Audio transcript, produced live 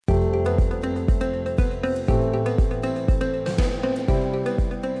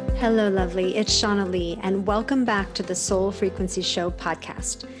Hello, lovely. It's Shauna Lee, and welcome back to the Soul Frequency Show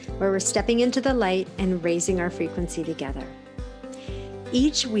podcast, where we're stepping into the light and raising our frequency together.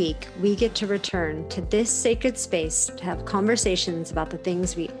 Each week, we get to return to this sacred space to have conversations about the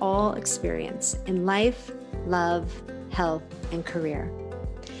things we all experience in life, love, health, and career.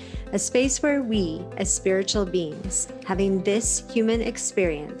 A space where we, as spiritual beings, having this human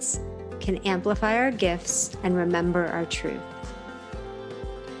experience, can amplify our gifts and remember our truth.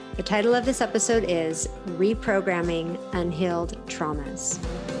 The title of this episode is Reprogramming Unhealed Traumas.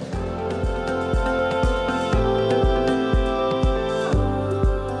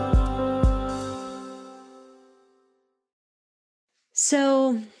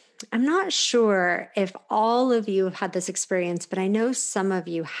 So I'm not sure if all of you have had this experience, but I know some of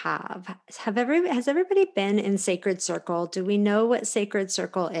you have. Has everybody been in Sacred Circle? Do we know what Sacred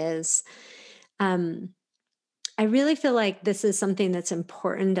Circle is? I really feel like this is something that's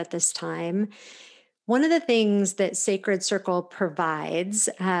important at this time. One of the things that Sacred Circle provides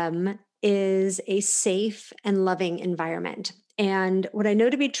is a safe and loving environment. And what I know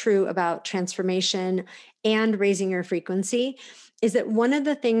to be true about transformation and raising your frequency is that one of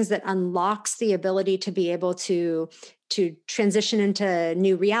the things that unlocks the ability to be able to transition into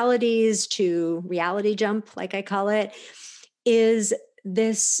new realities, to reality jump, like I call it, is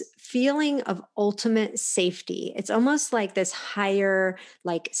this feeling of ultimate safety. It's almost like this higher,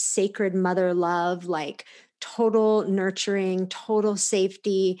 like sacred mother love, like total nurturing, total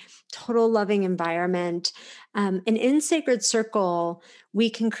safety, total loving environment. And in Sacred Circle, we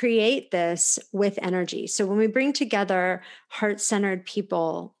can create this with energy. So when we bring together heart-centered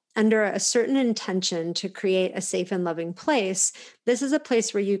people under a certain intention to create a safe and loving place, this is a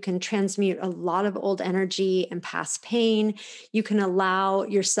place where you can transmute a lot of old energy and past pain. You can allow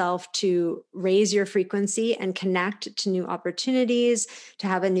yourself to raise your frequency and connect to new opportunities, to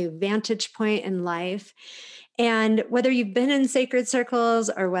have a new vantage point in life. And whether you've been in sacred circles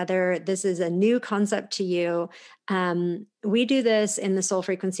or whether this is a new concept to you, we do this in the Soul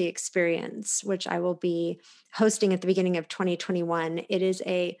Frequency Experience, which I will be hosting at the beginning of 2021. It is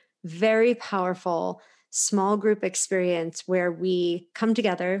a very powerful small group experience where we come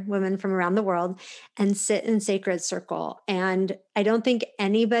together, women from around the world, and sit in sacred circle. And I don't think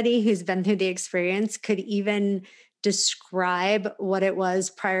anybody who's been through the experience could even describe what it was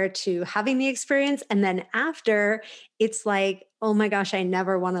prior to having the experience. And then after, it's like, oh my gosh, I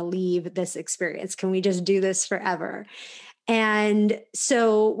never want to leave this experience. Can we just do this forever? And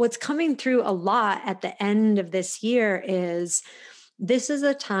so what's coming through a lot at the end of this year is this is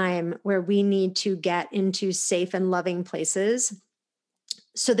a time where we need to get into safe and loving places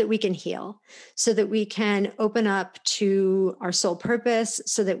so that we can heal, so that we can open up to our soul purpose,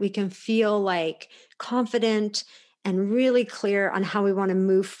 so that we can feel like confident and really clear on how we want to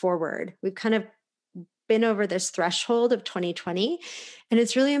move forward. We've kind of been over this threshold of 2020, and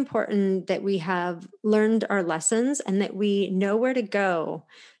it's really important that we have learned our lessons and that we know where to go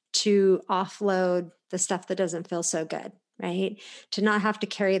to offload the stuff that doesn't feel so good, right? To not have to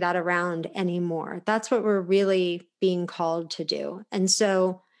carry that around anymore. That's what we're really being called to do. And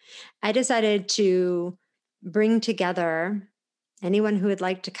so I decided to bring together anyone who would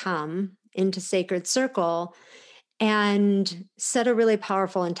like to come into Sacred Circle and set a really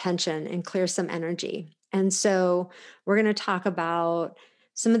powerful intention and clear some energy. And so we're going to talk about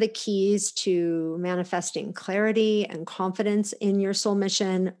some of the keys to manifesting clarity and confidence in your soul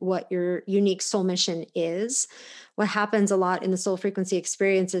mission, what your unique soul mission is. What happens a lot in the soul frequency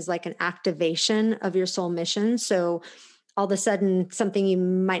experience is like an activation of your soul mission. So all of a sudden, something you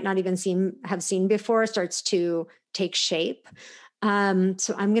might not even have seen before starts to take shape. So I'm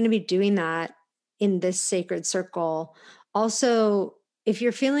going to be doing that in this sacred circle. Also, if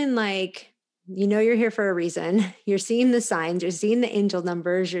you're feeling like, you're here for a reason, you're seeing the signs, you're seeing the angel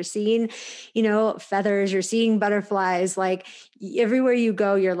numbers, you're seeing, feathers, you're seeing butterflies, like everywhere you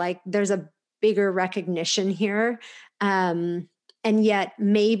go, you're like, there's a bigger recognition here. And yet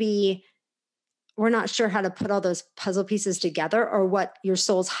maybe we're not sure how to put all those puzzle pieces together or what your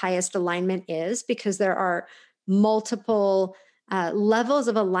soul's highest alignment is, because there are multiple levels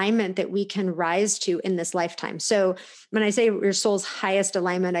of alignment that we can rise to in this lifetime. So when I say your soul's highest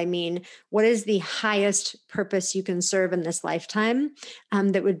alignment, I mean, what is the highest purpose you can serve in this lifetime?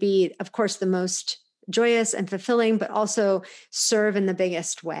 That would be, of course, the most joyous and fulfilling, but also serve in the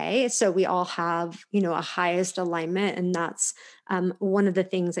biggest way. So we all have, a highest alignment. And that's one of the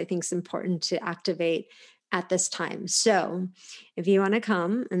things I think is important to activate at this time. So if you want to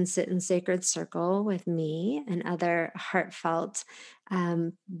come and sit in sacred circle with me and other heartfelt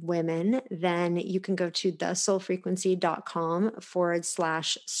women, then you can go to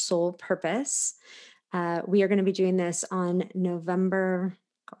thesoulfrequency.com/soul purpose. We are going to be doing this on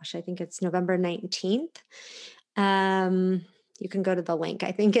I think it's November 19th. You can go to the link.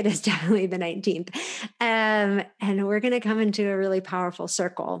 I think it is definitely the 19th. And we're going to come into a really powerful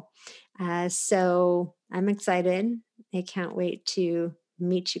circle. So I'm excited. I can't wait to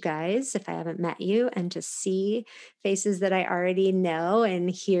meet you guys if I haven't met you, and to see faces that I already know and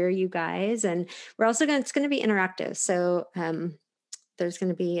hear you guys. And we're also it's going to be interactive. So there's going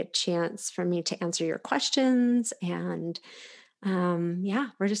to be a chance for me to answer your questions. And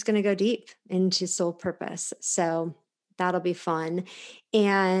we're just going to go deep into soul purpose. So that'll be fun.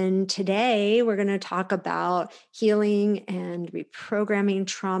 And today we're going to talk about healing and reprogramming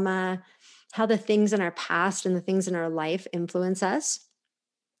trauma, how the things in our past and the things in our life influence us.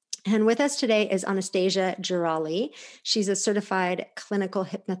 And with us today is Anastasia Gerali. She's a certified clinical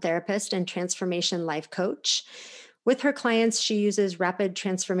hypnotherapist and transformation life coach. With her clients, she uses rapid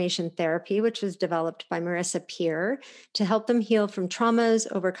transformation therapy, which was developed by Marissa Peer, to help them heal from traumas,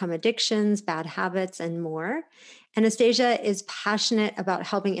 overcome addictions, bad habits, and more. Anastasia is passionate about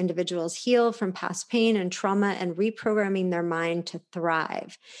helping individuals heal from past pain and trauma and reprogramming their mind to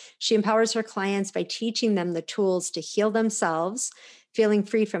thrive. She empowers her clients by teaching them the tools to heal themselves, feeling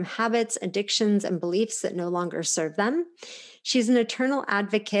free from habits, addictions, and beliefs that no longer serve them. She's an eternal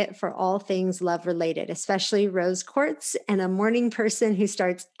advocate for all things love-related, especially rose quartz, and a morning person who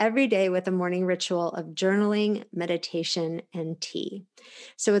starts every day with a morning ritual of journaling, meditation, and tea.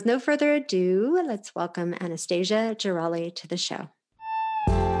 So with no further ado, let's welcome Anastasia Gerali to the show.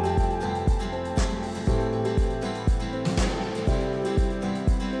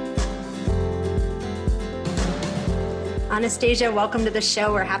 Anastasia, welcome to the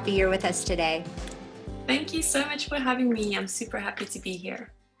show. We're happy you're with us today. Thank you so much for having me. I'm super happy to be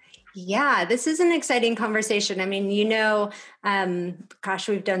here. Yeah, this is an exciting conversation. I mean, we've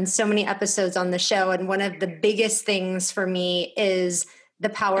done so many episodes on the show, and one of the biggest things for me is the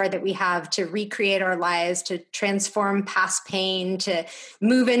power that we have to recreate our lives, to transform past pain, to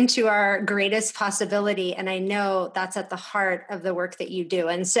move into our greatest possibility. And I know that's at the heart of the work that you do.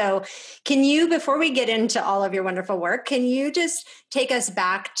 And so can you, before we get into all of your wonderful work, can you just take us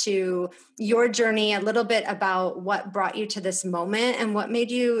back to your journey, a little bit about what brought you to this moment and what made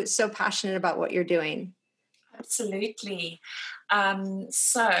you so passionate about what you're doing? Absolutely.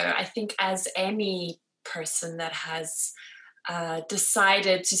 So I think as any person that has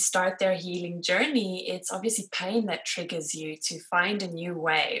decided to start their healing journey, it's obviously pain that triggers you to find a new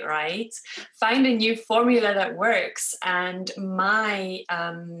way, right? Find a new formula that works. And my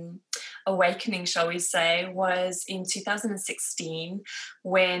awakening, shall we say, was in 2016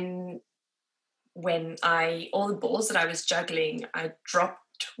 when all the balls that I was juggling, I dropped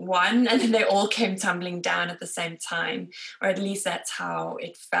one and then they all came tumbling down at the same time, or at least that's how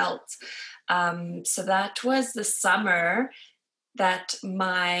it felt. So that was the summer that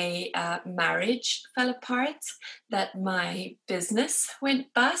my marriage fell apart, that my business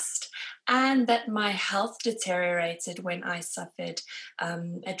went bust, and that my health deteriorated when I suffered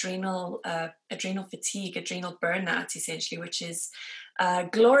adrenal fatigue, adrenal burnout, essentially, which is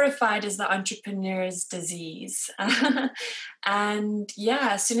glorified as the entrepreneur's disease. And yeah,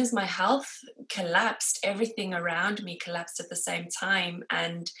 as soon as my health collapsed, everything around me collapsed at the same time.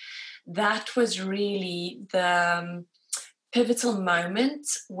 And that was really the pivotal moment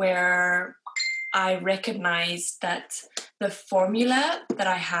where I recognized that the formula that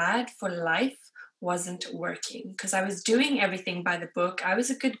I had for life wasn't working, because I was doing everything by the book. I was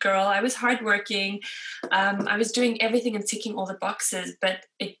a good girl. I was hardworking. I was doing everything and ticking all the boxes, but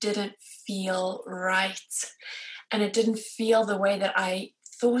it didn't feel right. And it didn't feel the way that I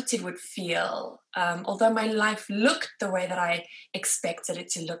thought it would feel. Although my life looked the way that I expected it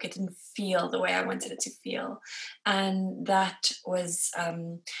to look, it didn't feel the way I wanted it to feel. And that was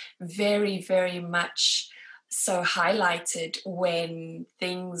very, very much so highlighted when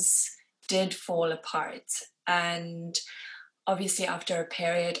things did fall apart. And obviously after a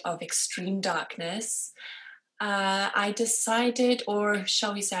period of extreme darkness, I decided, or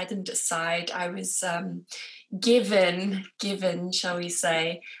shall we say, I didn't decide, I was given, shall we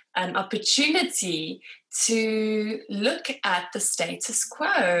say, an opportunity to look at the status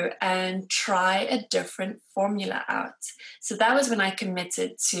quo and try a different formula out. So that was when I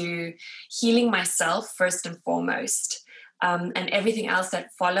committed to healing myself first and foremost. And everything else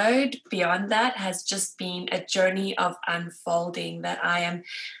that followed beyond that has just been a journey of unfolding that I am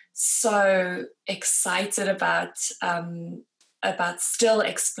so excited about still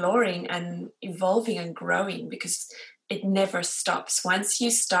exploring and evolving and growing, because it never stops. Once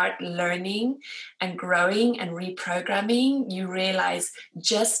you start learning and growing and reprogramming, you realize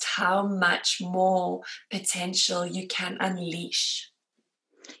just how much more potential you can unleash.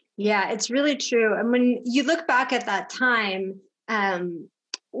 Yeah, it's really true. And when you look back at that time,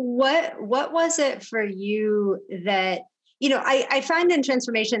 what was it for you that, I find in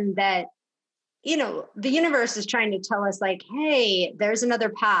transformation that, the universe is trying to tell us like, hey, there's another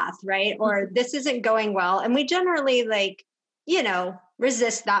path, right? Or this isn't going well. And we generally like,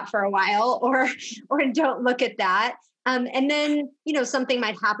 resist that for a while or don't look at that. And then, something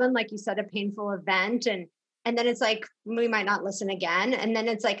might happen, like you said, a painful event. And then it's like, we might not listen again. And then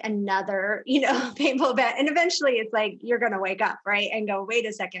it's like another, painful event. And eventually it's like, you're going to wake up, right? And go, wait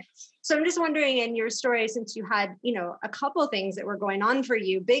a second. So I'm just wondering, in your story, since you had, a couple things that were going on for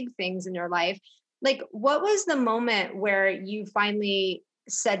you, big things in your life, like what was the moment where you finally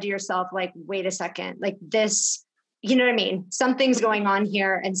said to yourself, like, wait a second, like this, you know what I mean? Something's going on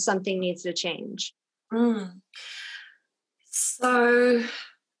here and something needs to change. Mm. So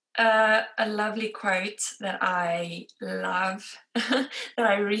a lovely quote that I love that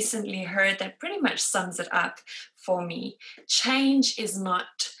I recently heard that pretty much sums it up for me. Change is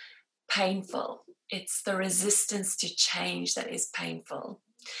not painful. It's the resistance to change that is painful.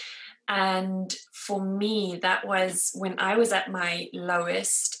 And for me, that was when I was at my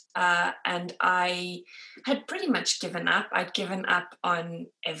lowest, and I had pretty much given up. I'd given up on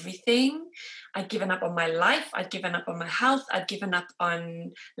everything. I'd given up on my life. I'd given up on my health. I'd given up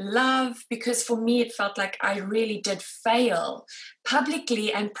on love, because for me, it felt like I really did fail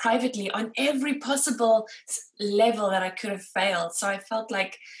publicly and privately on every possible level that I could have failed. So I felt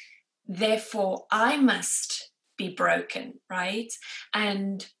like, therefore, I must be broken, right?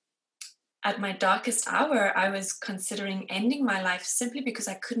 And at my darkest hour, I was considering ending my life simply because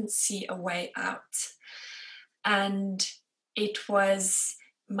I couldn't see a way out. And it was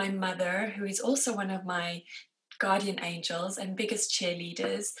my mother, who is also one of my guardian angels and biggest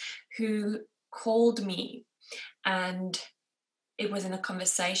cheerleaders, who called me. And it was in a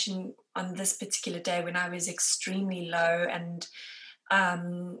conversation on this particular day when I was extremely low and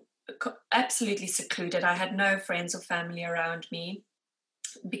absolutely secluded. I had no friends or family around me,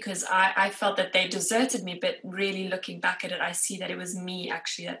 because I felt that they deserted me. But really looking back at it, I see that it was me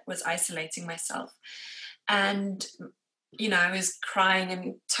actually that was isolating myself. And, I was crying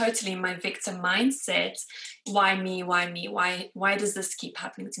and totally in my victim mindset. Why me? Why me? Why does this keep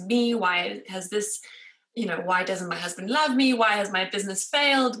happening to me? Why has this, why doesn't my husband love me? Why has my business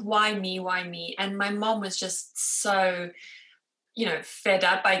failed? Why me? Why me? And my mom was just so fed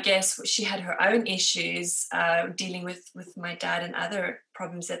up, I guess. She had her own issues dealing with my dad and other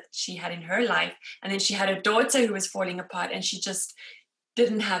problems that she had in her life. And then she had a daughter who was falling apart, and she just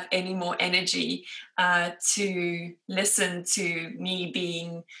didn't have any more energy to listen to me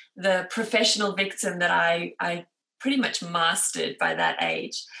being the professional victim that I pretty much mastered by that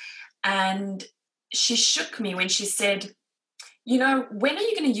age. And she shook me when she said, when are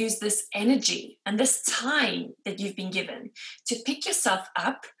you going to use this energy and this time that you've been given to pick yourself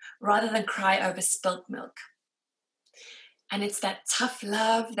up rather than cry over spilt milk? And it's that tough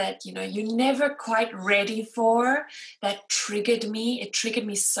love that, you're never quite ready for, that triggered me. It triggered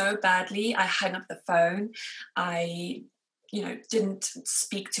me so badly. I hung up the phone. I, didn't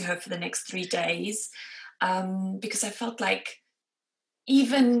speak to her for the next 3 days because I felt like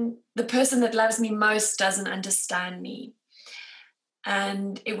even the person that loves me most doesn't understand me.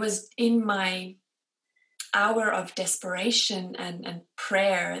 And it was in my hour of desperation and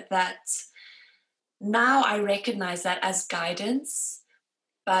prayer that now I recognize that as guidance.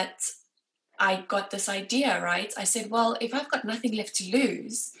 But I got this idea, right? I said, well, if I've got nothing left to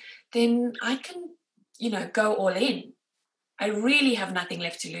lose, then I can, go all in. I really have nothing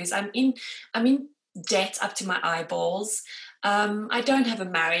left to lose. I'm in debt up to my eyeballs. I don't have a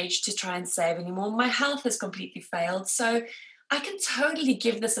marriage to try and save anymore. My health has completely failed. So I can totally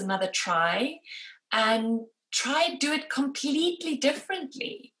give this another try and do it completely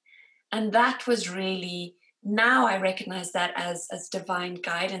differently. And that was really, now I recognize that as divine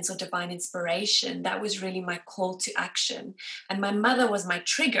guidance or divine inspiration. That was really my call to action. And my mother was my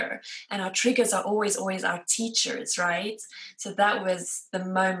trigger, and our triggers are always our teachers, right? So that was the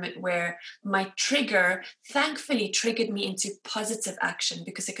moment where my trigger thankfully triggered me into positive action,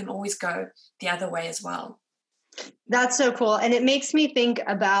 because it can always go the other way as well. That's so cool. And it makes me think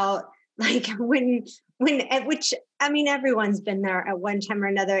about like which everyone's been there at one time or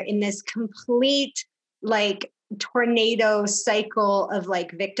another in this complete like tornado cycle of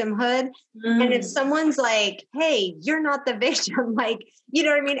like victimhood. And if someone's like, hey, you're not the victim, like, you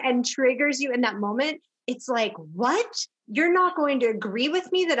know what I mean? And triggers you in that moment, it's like, what? You're not going to agree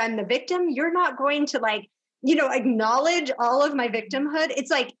with me that I'm the victim? You're not going to like, acknowledge all of my victimhood? It's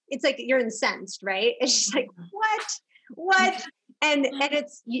like you're incensed, right? It's just like, what? What? And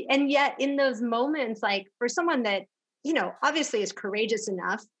yet in those moments, like for someone that, obviously is courageous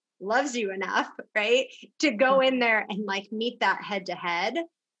enough, loves you enough, right? To go in there and like meet that head to head,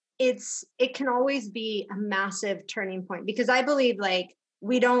 it can always be a massive turning point, because I believe like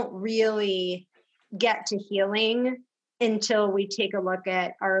we don't really get to healing until we take a look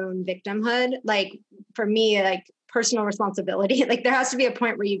at our own victimhood. Like for me, like personal responsibility, like there has to be a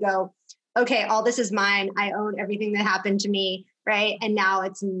point where you go, okay, all this is mine. I own everything that happened to me, right? And now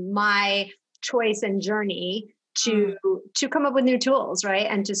it's my choice and journey to come up with new tools, right?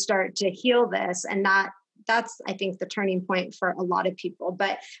 And to start to heal this. And that's I think the turning point for a lot of people.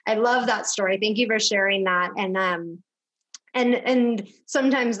 But I love that story. Thank you for sharing that. And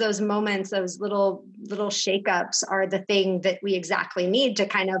sometimes those moments, those little shakeups are the thing that we exactly need to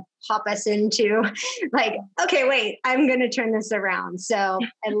kind of pop us into like, okay, wait, I'm going to turn this around. So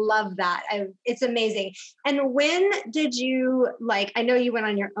I love that. It's amazing. And when did you, like, I know you went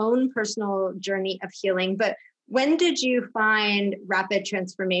on your own personal journey of healing, but when did you find rapid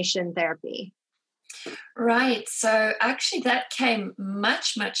transformation therapy? Right. So actually, that came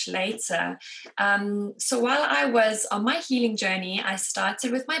much, much later. So while I was on my healing journey, I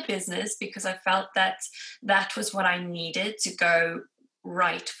started with my business because I felt that that was what I needed to go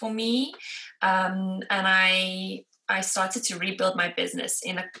right for me. And I started to rebuild my business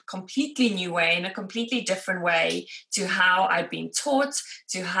in a completely new way, in a completely different way to how I'd been taught,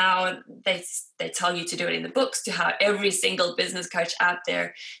 to how they tell you to do it in the books, to how every single business coach out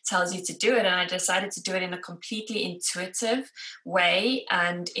there tells you to do it. And I decided to do it in a completely intuitive way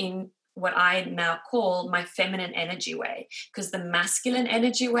and in what I now call my feminine energy way, because the masculine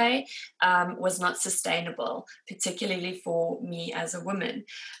energy way was not sustainable, particularly for me as a woman,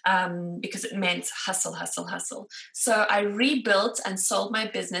 because it meant hustle, hustle, hustle. So I rebuilt and sold my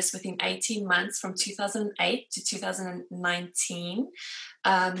business within 18 months from 2008 to 2019.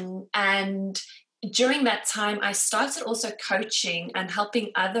 And during that time, I started also coaching and helping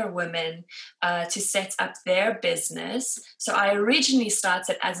other women to set up their business. So I originally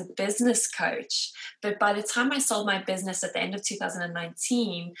started as a business coach, but by the time I sold my business at the end of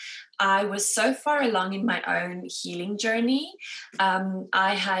 2019, I was so far along in my own healing journey.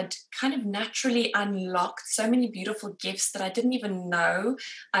 I had kind of naturally unlocked so many beautiful gifts that I didn't even know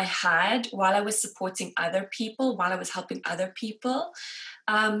I had while I was supporting other people, while I was helping other people.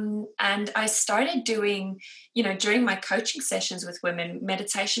 And I started doing, during my coaching sessions with women,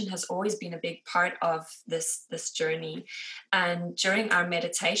 meditation has always been a big part of this journey. And during our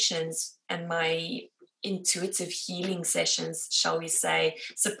meditations and my intuitive healing sessions, shall we say,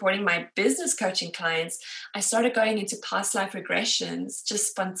 supporting my business coaching clients, I started going into past life regressions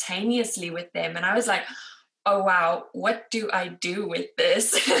just spontaneously with them. And I was like, oh, wow, what do I do with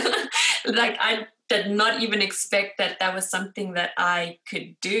this? Like, I did not even expect that was something that I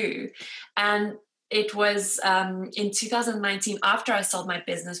could do. And it was in 2019, after I sold my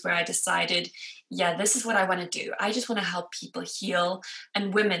business, where I decided, yeah, this is what I want to do. I just want to help people heal,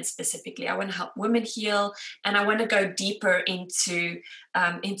 and women specifically. I want to help women heal, and I want to go deeper into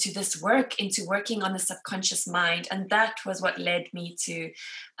this work, into working on the subconscious mind. And that was what led me to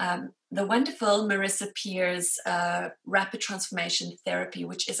the wonderful Marissa Peer's rapid transformation therapy,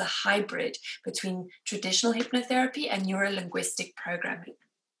 which is a hybrid between traditional hypnotherapy and neuro-linguistic programming.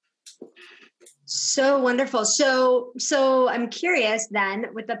 So wonderful. So I'm curious then,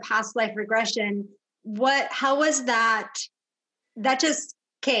 with the past life regression, how was that just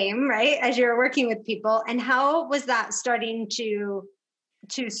came, right, as you're working with people, and how was that starting to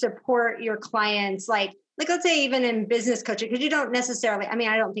support your clients, like let's say even in business coaching, because you don't necessarily, I mean,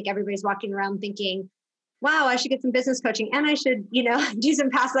 I don't think everybody's walking around thinking, wow, I should get some business coaching and I should, do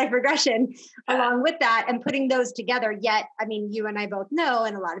some past life regression along with that, and putting those together. Yet, I mean, you and I both know,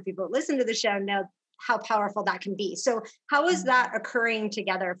 and a lot of people that listen to the show know how powerful that can be. So how is that occurring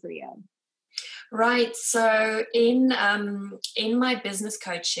together for you? Right. So in my business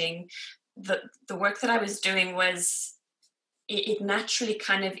coaching, the work that I was doing was, it naturally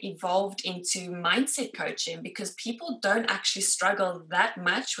kind of evolved into mindset coaching, because people don't actually struggle that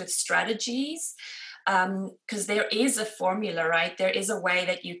much with strategies, because there is a formula, right? There is a way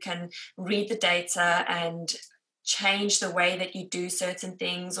that you can read the data and change the way that you do certain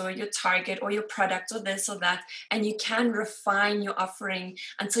things, or your target or your product or this or that, and you can refine your offering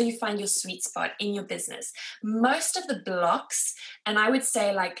until you find your sweet spot in your business. Most of the blocks, and I would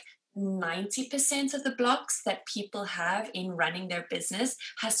say like 90% of the blocks that people have in running their business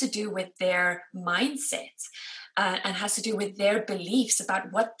has to do with their mindset, and has to do with their beliefs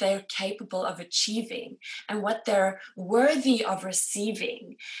about what they're capable of achieving and what they're worthy of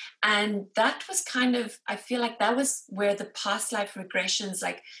receiving. And that was kind of, I feel like that was where the past life regressions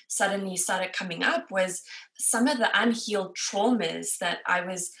like suddenly started coming up, was some of the unhealed traumas that I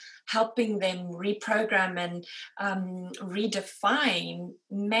was helping them reprogram and redefine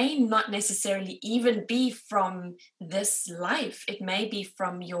may not necessarily even be from this life. It may be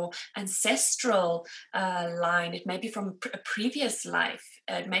from your ancestral line. It may be from a previous life.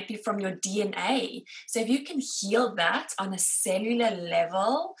 It may be from your DNA. So if you can heal that on a cellular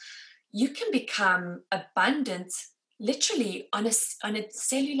level, you can become abundant literally on a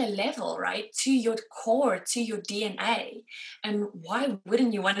cellular level, right? To your core, to your DNA. And why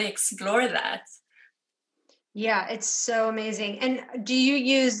wouldn't you want to explore that? Yeah, it's so amazing. And do you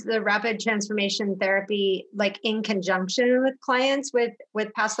use the rapid transformation therapy like in conjunction with clients with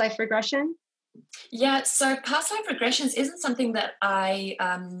past life regression? Yeah, so past life regressions isn't something that I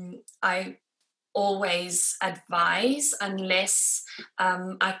always advise unless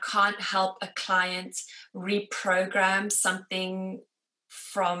I can't help a client reprogram something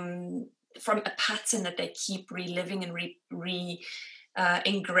from a pattern that they keep reliving and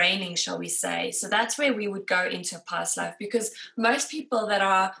ingraining, shall we say. So that's where we would go into a past life, because most people that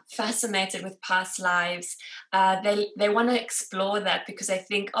are fascinated with past lives, they want to explore that because they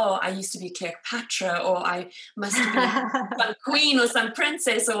think, oh, I used to be Cleopatra, or I must have been some queen or some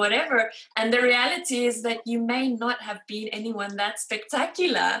princess or whatever. And the reality is that you may not have been anyone that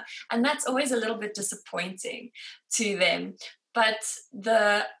spectacular, and that's always a little bit disappointing to them. But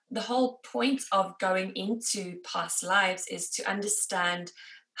the whole point of going into past lives is to understand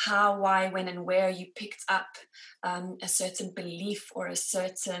how, why, when, and where you picked up a certain belief or a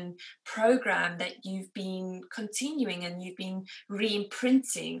certain program that you've been continuing and you've been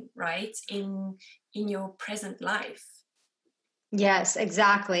re-imprinting, right, in your present life. Yes,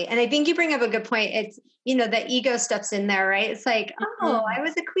 exactly. And I think you bring up a good point. It's, the ego steps in there, right? It's like, oh, I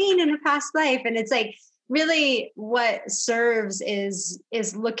was a queen in a past life. And it's like, really what serves is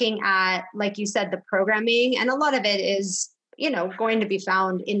looking at, like you said, the programming. And a lot of it is, going to be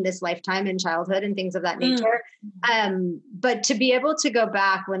found in this lifetime in childhood and things of that nature. But to be able to go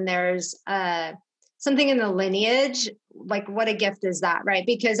back when there's something in the lineage, like what a gift is that, right?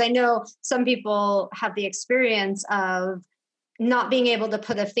 Because I know some people have the experience of not being able to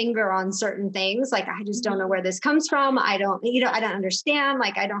put a finger on certain things. Like, I just don't know where this comes from. I don't understand.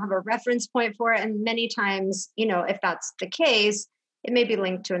 Like, I don't have a reference point for it. And many times, if that's the case, it may be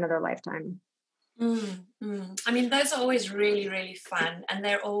linked to another lifetime. I mean, those are always really, really fun, and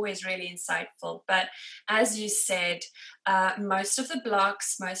they're always really insightful. But as you said, most of the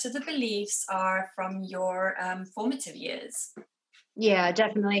blocks, most of the beliefs are from your formative years. Yeah,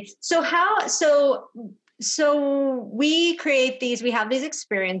 definitely. So we have these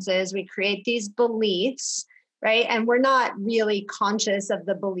experiences, we create these beliefs, right? And we're not really conscious of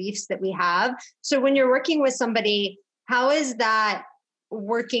the beliefs that we have. So when you're working with somebody, how is that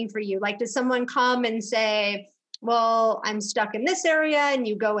working for you? Like, does someone come and say, well, I'm stuck in this area, and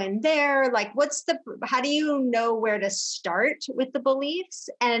you go in there? Like, how do you know where to start with the beliefs,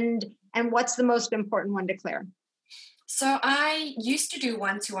 and what's the most important one to clear? So I used to do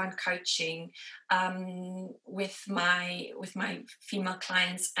one-to-one coaching with my female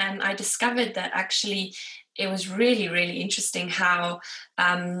clients, and I discovered that actually it was really, really interesting how,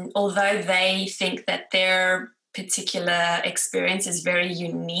 although they think that their particular experience is very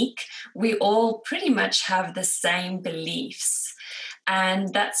unique, we all pretty much have the same beliefs.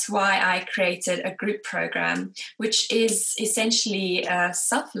 And that's why I created a group program, which is essentially a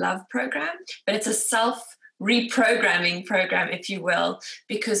self-love program, but it's a reprogramming program, if you will,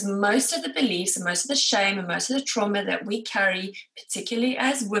 because most of the beliefs and most of the shame and most of the trauma that we carry, particularly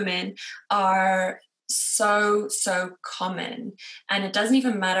as women, are so common. And it doesn't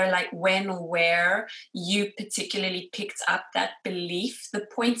even matter like when or where you particularly picked up that belief. The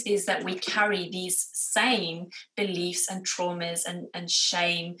point is that we carry these same beliefs and traumas and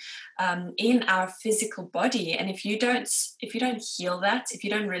shame in our physical body. And if you don't heal that, if you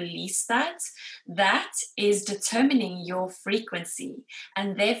don't release that, that is determining your frequency,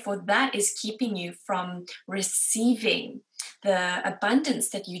 and therefore that is keeping you from receiving the abundance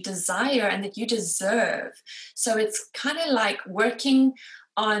that you desire and that you deserve. So it's kind of like working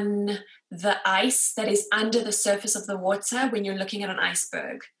on the ice that is under the surface of the water when you're looking at an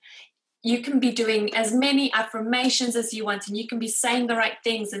iceberg. You can be doing as many affirmations as you want, and you can be saying the right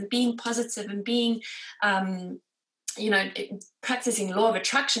things and being positive and being practicing law of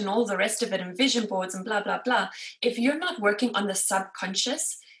attraction, all the rest of it, and vision boards and blah, blah, blah. If you're not working on the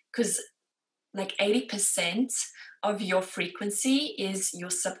subconscious, because like 80% of your frequency is your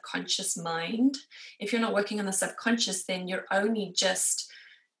subconscious mind. If you're not working on the subconscious, then you're only just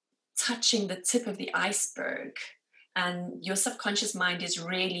touching the tip of the iceberg. And your subconscious mind is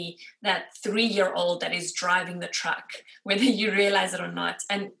really that 3-year-old that is driving the truck, whether you realize it or not.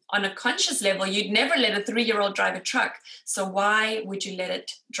 And on a conscious level, you'd never let a 3-year-old drive a truck. So why would you let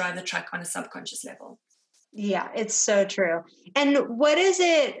it drive the truck on a subconscious level? Yeah, it's so true. And what is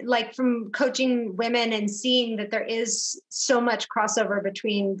it like from coaching women and seeing that there is so much crossover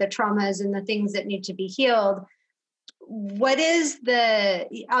between the traumas and the things that need to be healed? What is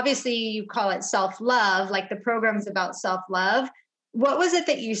obviously you call it self-love, like the program's about self-love. What was it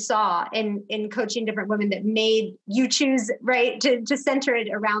that you saw in coaching different women that made you choose, right, to center it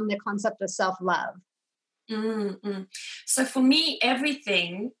around the concept of self-love? Mm-hmm. So for me,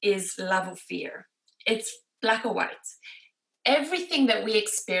 everything is love or fear. It's black or white. Everything that we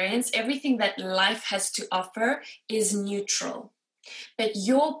experience, everything that life has to offer is neutral. But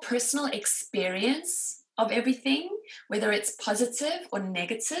your personal experience of everything, whether it's positive or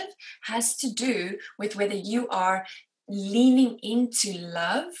negative, has to do with whether you are leaning into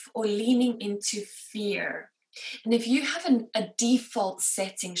love or leaning into fear. And if you have a default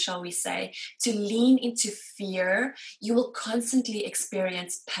setting, shall we say, to lean into fear, you will constantly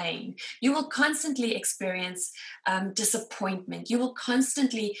experience pain. You will constantly experience disappointment. You will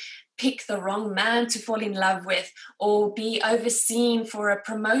constantly pick the wrong man to fall in love with or be overseen for a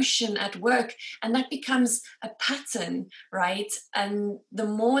promotion at work. And that becomes a pattern, right? And the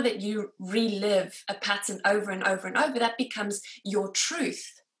more that you relive a pattern over and over and over, that becomes your truth.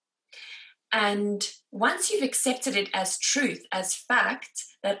 And once you've accepted it as truth, as fact,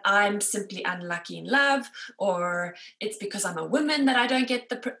 that I'm simply unlucky in love, or it's because I'm a woman that I don't get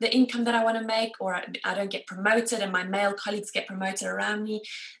the income that I want to make, or I don't get promoted and my male colleagues get promoted around me,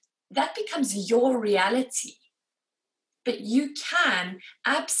 that becomes your reality. But you can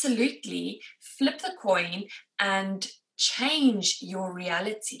absolutely flip the coin and change your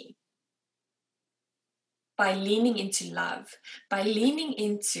reality by leaning into love, by leaning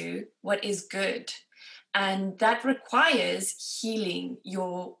into what is good. And that requires healing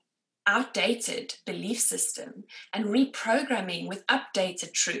your outdated belief system and reprogramming with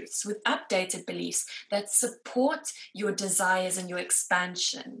updated truths, with updated beliefs that support your desires and your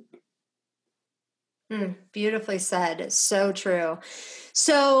expansion. Beautifully said. So true.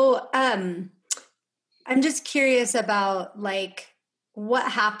 So I'm just curious about like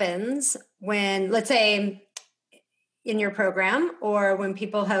what happens when, let's say, in your program or when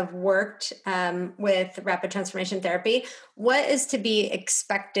people have worked with rapid transformation therapy, what is to be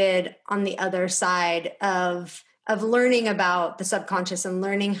expected on the other side of learning about the subconscious and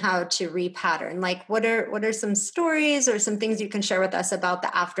learning how to repattern? Like what are some stories or some things you can share with us about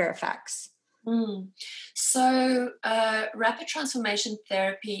the after effects? So rapid transformation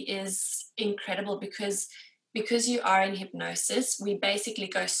therapy is incredible because you are in hypnosis. We basically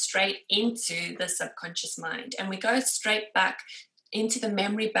go straight into the subconscious mind, and we go straight back into the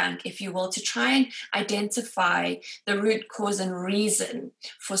memory bank, if you will, to try and identify the root cause and reason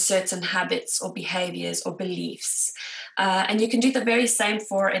for certain habits or behaviors or beliefs. And you can do the very same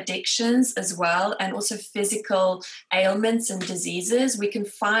for addictions as well, and also physical ailments and diseases. We can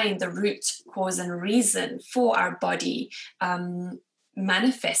find the root cause and reason for our body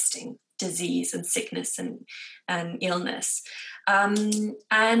manifesting disease and sickness and illness.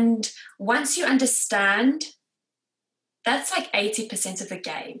 And once you understand, that's like 80% of the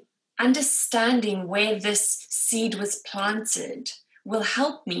game. Understanding where this seed was planted will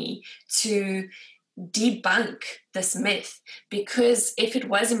help me to debunk this myth, because if it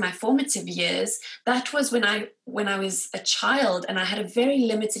was in my formative years, that was when I was a child, and I had a very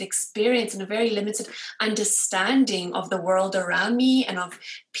limited experience and a very limited understanding of the world around me and of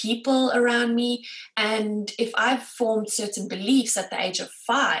people around me. And if I've formed certain beliefs at the age of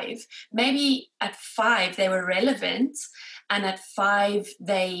 5, maybe at 5 they were relevant, and at 5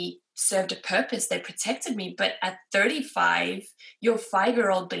 they served a purpose, they protected me. But at 35, your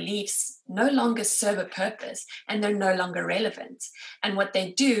 5-year-old beliefs no longer serve a purpose, and they're no longer relevant. And what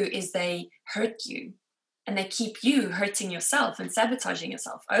they do is they hurt you, and they keep you hurting yourself and sabotaging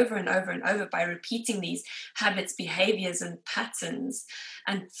yourself over and over and over by repeating these habits, behaviors, and patterns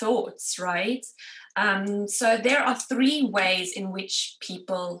and thoughts, right? So there are 3 ways in which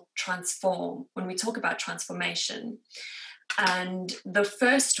people transform when we talk about transformation. And the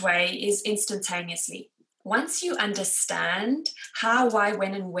first way is instantaneously. once you understand how, why,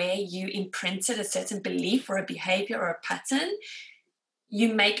 when, and where you imprinted a certain belief or a behavior or a pattern,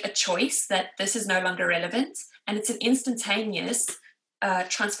 you make a choice that this is no longer relevant, and it's an instantaneous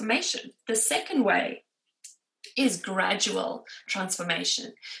transformation. The second way is gradual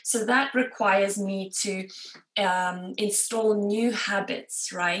transformation. So that requires me to install new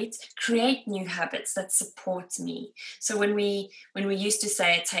habits, right? Create new habits that support me. So when we used to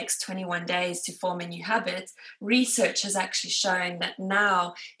say it takes 21 days to form a new habit, research has actually shown that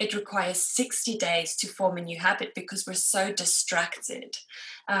now it requires 60 days to form a new habit, because we're so distracted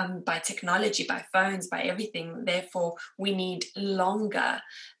by technology, by phones, by everything. Therefore, we need longer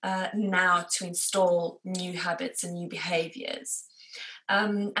now to install new habits and new behaviors.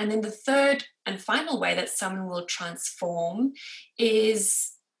 And then the third and final way that someone will transform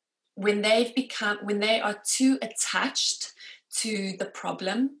is when they are too attached to the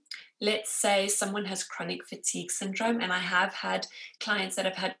problem. Let's say someone has chronic fatigue syndrome, and I have had clients that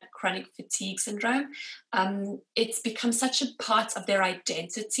have had chronic fatigue syndrome. It's become such a part of their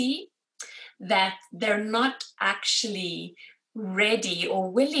identity that they're not actually ready or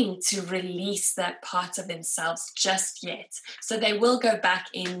willing to release that part of themselves just yet. So they will go back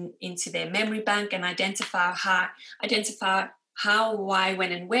into their memory bank and identify how, why,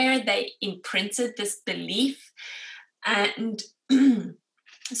 when, and where they imprinted this belief and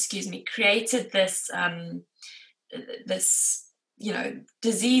excuse me, created this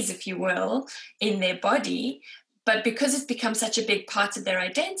disease, if you will, in their body. But because it's become such a big part of their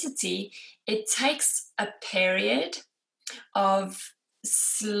identity, it takes a period of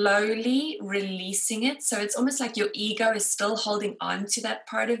slowly releasing it. So it's almost like your ego is still holding on to that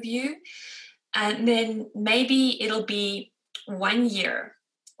part of you. And then maybe it'll be 1 year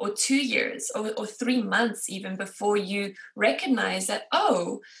or 2 years or 3 months even before you recognize that,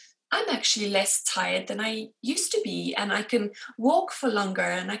 oh, I'm actually less tired than I used to be, and I can walk for longer,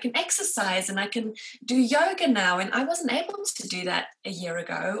 and I can exercise, and I can do yoga now, and I wasn't able to do that a year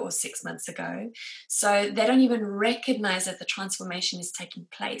ago or 6 months ago. So they don't even recognize that the transformation is taking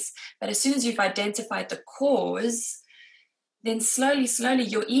place. But as soon as you've identified the cause, then slowly,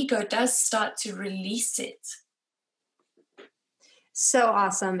 your ego does start to release it. So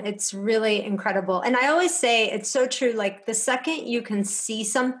awesome. It's really incredible. And I always say it's so true. Like the second you can see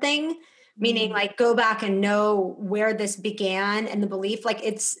something, meaning like go back and know where this began and the belief, like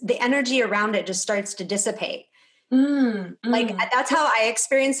it's the energy around it just starts to dissipate. Like that's how I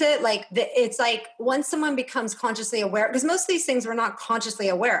experience it. Like it's like once someone becomes consciously aware, because most of these things we're not consciously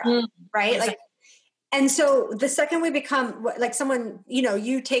aware of, right? Exactly. Like, and so the second we become like someone,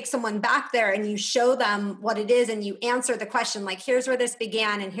 you take someone back there and you show them what it is and you answer the question, like, here's where this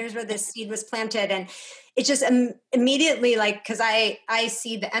began and here's where this seed was planted. And it just immediately, like, cause I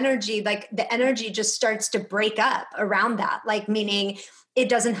see the energy, like the energy just starts to break up around that, like, meaning it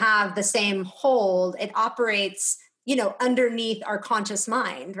doesn't have the same hold. It operates, underneath our conscious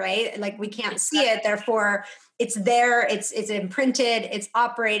mind, right? Like we can't see it. Therefore, it's there, it's imprinted, it's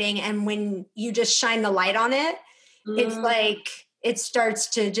operating. And when you just shine the light on it, it's like it starts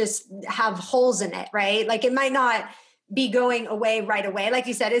to just have holes in it, right? Like it might not be going away right away. Like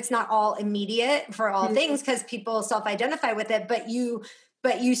you said, it's not all immediate for all things because people self-identify with it, but you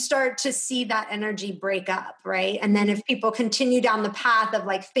start to see that energy break up, right? And then if people continue down the path of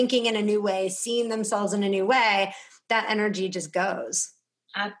like thinking in a new way, seeing themselves in a new way, that energy just goes.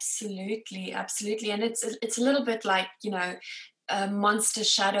 Absolutely. And it's a little bit like, monster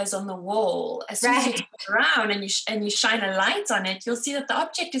shadows on the wall. As soon as you turn around and you shine a light on it, you'll see that the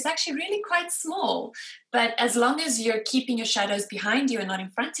object is actually really quite small. But as long as you're keeping your shadows behind you and not in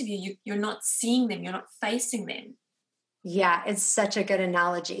front of you, you're not seeing them, you're not facing them. Yeah, it's such a good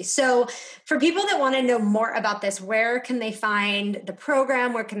analogy. So for people that want to know more about this, where can they find the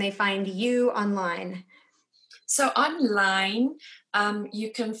program? Where can they find you online? So online,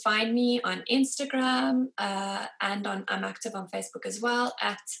 you can find me on Instagram and I'm active on Facebook as well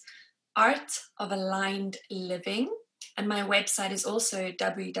at Art of Aligned Living. And my website is also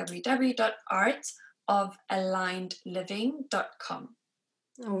www.artofalignedliving.com.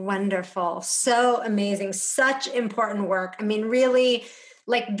 Wonderful. So amazing. Such important work. I mean, really,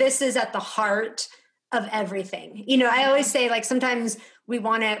 like this is at the heart of everything. I always say like sometimes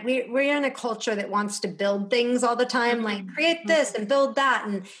we're in a culture that wants to build things all the time, like create this and build that.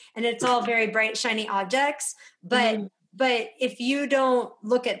 And it's all very bright, shiny objects. But if you don't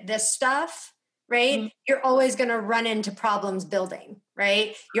look at this stuff, right, you're always going to run into problems building,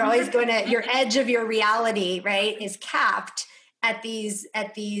 right? You're always your edge of your reality, right, is capped.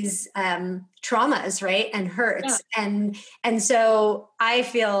 traumas, right, and Yeah. hurts, and so I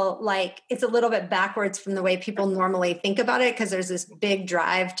feel like it's a little bit backwards from the way people normally think about it, because there's this big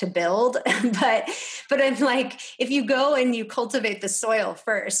drive to build, but I'm like, if you go and you cultivate the soil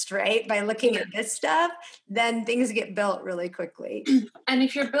first, right, by looking Yeah. at this stuff, then things get built really quickly. And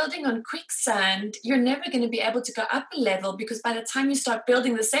if you're building on quicksand, you're never going to be able to go up a level, because by the time you start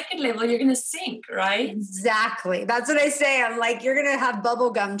building the second level, you're going to sink, right? Exactly. That's what I say. I'm like, you're going to have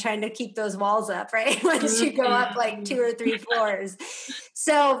bubble gum trying to keep those walls up, right? Once you go up like 2 or 3 floors.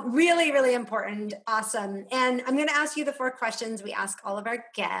 So, really, really important. Awesome. And I'm going to ask you the 4 questions we ask all of our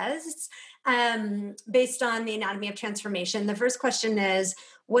guests based on the anatomy of transformation. The first question is,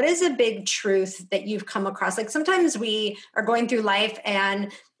 what is a big truth that you've come across? Like, sometimes we are going through life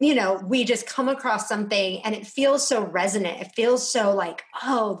and, we just come across something and it feels so resonant. It feels so like,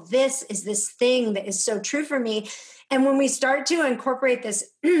 oh, this is this thing that is so true for me. And when we start to incorporate this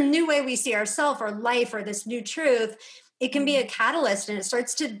new way we see ourselves or life or this new truth, it can be a catalyst, and it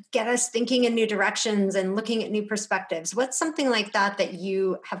starts to get us thinking in new directions and looking at new perspectives. What's something like that that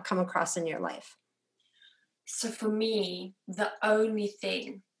you have come across in your life? So for me, the only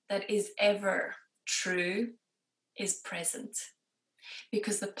thing that is ever true is present,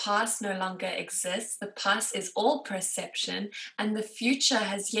 because the past no longer exists. The past is all perception, and the future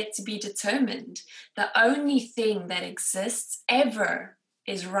has yet to be determined. The only thing that exists ever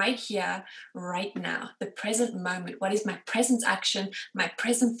is right here, right now, the present moment. What is my present action, my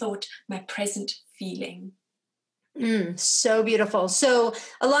present thought, my present feeling? So beautiful. So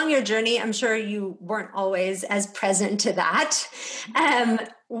along your journey, I'm sure you weren't always as present to that.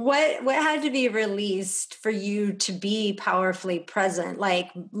 What had to be released for you to be powerfully present? Like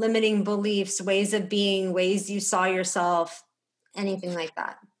limiting beliefs, ways of being, ways you saw yourself, anything like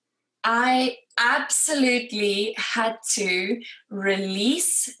that? I absolutely had to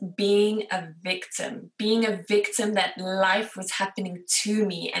release being a victim that life was happening to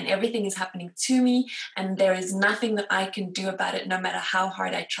me and everything is happening to me, and there is nothing that I can do about it, no matter how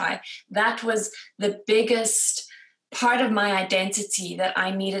hard I try. That was the biggest part of my identity that I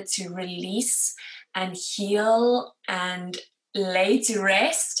needed to release and heal and lay to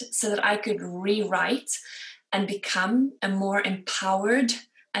rest, so that I could rewrite and become a more empowered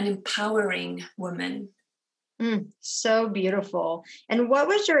and empowering woman. So beautiful. And what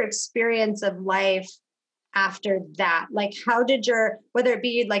was your experience of life after that? Like, how did whether it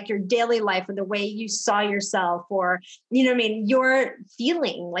be like your daily life or the way you saw yourself, or, your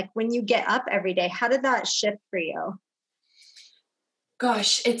feeling like when you get up every day, how did that shift for you?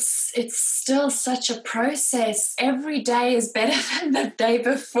 Gosh, it's still such a process. Every day is better than the day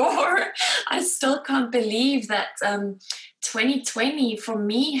before. I still can't believe that 2020 for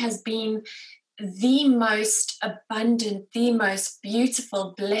me has been the most abundant, the most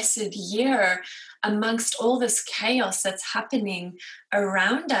beautiful, blessed year amongst all this chaos that's happening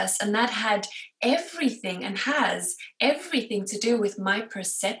around us. And that had everything, and has everything, to do with my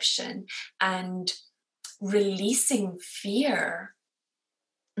perception and releasing fear.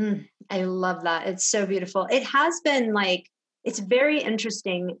 I love that. It's so beautiful. It has been like, it's very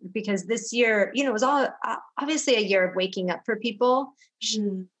interesting because this year, it was all obviously a year of waking up for people,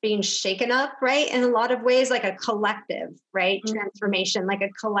 being shaken up, right? In a lot of ways, like a collective, right? Transformation, like a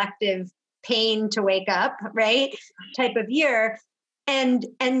collective pain to wake up, right? Type of year. And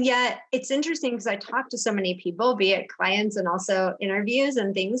yet it's interesting because I talk to so many people, be it clients and also interviews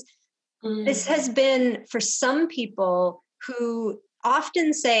and things. This has been for some people who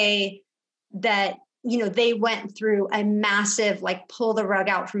often say that, they went through a massive, like, pull the rug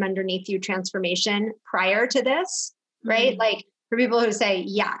out from underneath you transformation prior to this, right? Like, for people who say,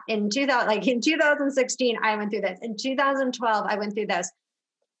 yeah, in 2016, I went through this. In 2012, I went through this.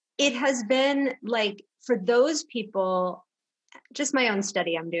 It has been like, for those people, just my own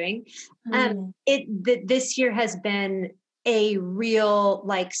study I'm doing, this year has been a real,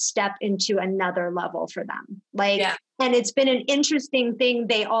 like, step into another level for them. Like, Yeah. and it's been an interesting thing.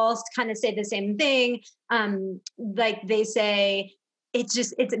 They all kind of say the same thing. Like, they say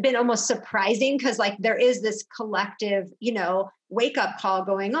it's been almost surprising because, like, there is this collective, wake up call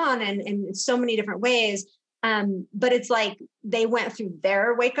going on, and in so many different ways. But it's like they went through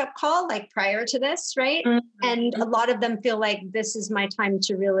their wake up call, like, prior to this, right? And a lot of them feel like this is my time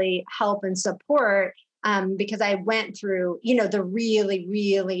to really help and support, because I went through, the really,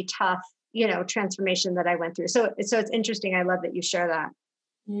 really tough, transformation that I went through. So it's interesting. I love that you share that.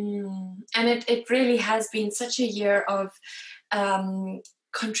 And it really has been such a year of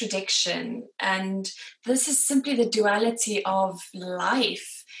contradiction. And this is simply the duality of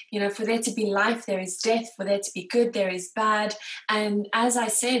life. For there to be life, there is death. For there to be good, there is bad. And as I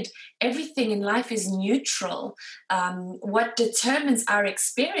said, everything in life is neutral. What determines our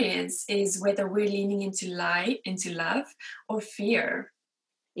experience is whether we're leaning into love, or fear.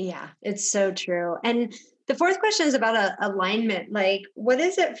 Yeah, it's so true. And the fourth question is about alignment. Like, what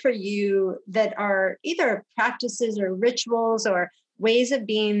is it for you that are either practices or rituals or ways of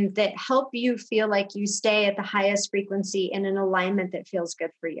being that help you feel like you stay at the highest frequency in an alignment that feels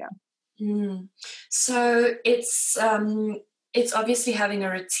good for you? Mm. So it's obviously having a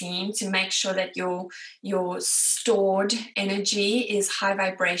routine to make sure that your stored energy is high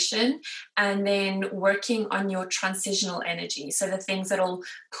vibration, and then working on your transitional energy. So the things that'll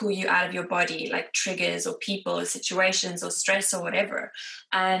pull you out of your body, like triggers or people or situations or stress or whatever.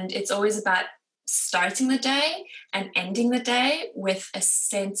 And it's always about starting the day and ending the day with a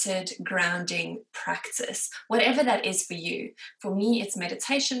centered grounding practice, whatever that is for you. For me, it's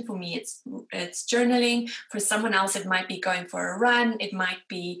meditation. For me, it's journaling. For someone else, it might be going for a run. It might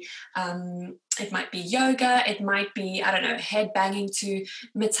be yoga. It might be, I don't know, head banging to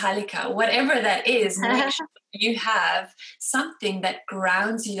Metallica. Whatever that is, make sure you have something that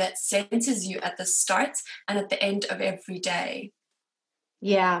grounds you, that centers you at the start and at the end of every day.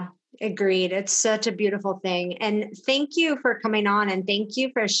 Yeah, agreed. It's such a beautiful thing. And thank you for coming on and thank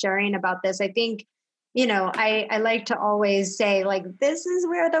you for sharing about this. I think, I like to always say, like, this is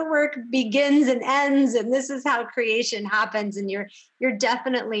where the work begins and ends, and this is how creation happens. And you're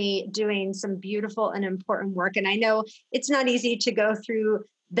definitely doing some beautiful and important work. And I know it's not easy to go through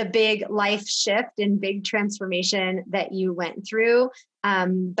the big life shift and big transformation that you went through.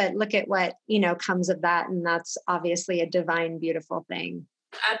 But look at what, comes of that. And that's obviously a divine, beautiful thing.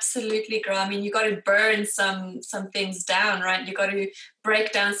 Absolutely, girl. I mean, you got to burn some things down, right? You got to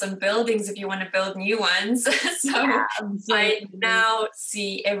break down some buildings if you want to build new ones. So Yeah, I absolutely. now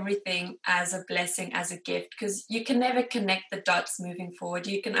see everything as a blessing, as a gift, because you can never connect the dots moving forward.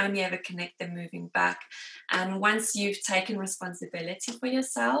 You can only ever connect them moving back. And once you've taken responsibility for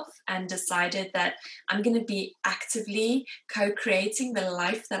yourself and decided that I'm going to be actively co-creating the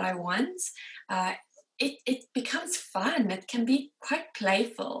life that I want, it becomes fun. It can be quite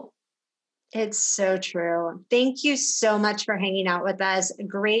playful. It's so true. Thank you so much for hanging out with us.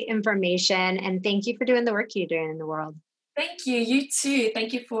 Great information. And thank you for doing the work you're doing in the world. Thank you. You too.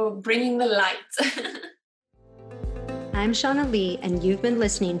 Thank you for bringing the light. I'm Shauna Lee, and you've been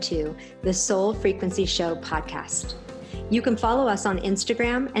listening to the Soul Frequency Show podcast. You can follow us on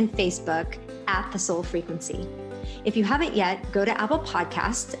Instagram and Facebook at The Soul Frequency. If you haven't yet, go to Apple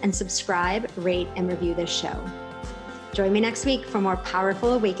Podcasts and subscribe, rate, and review this show. Join me next week for more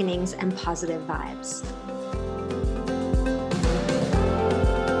powerful awakenings and positive vibes.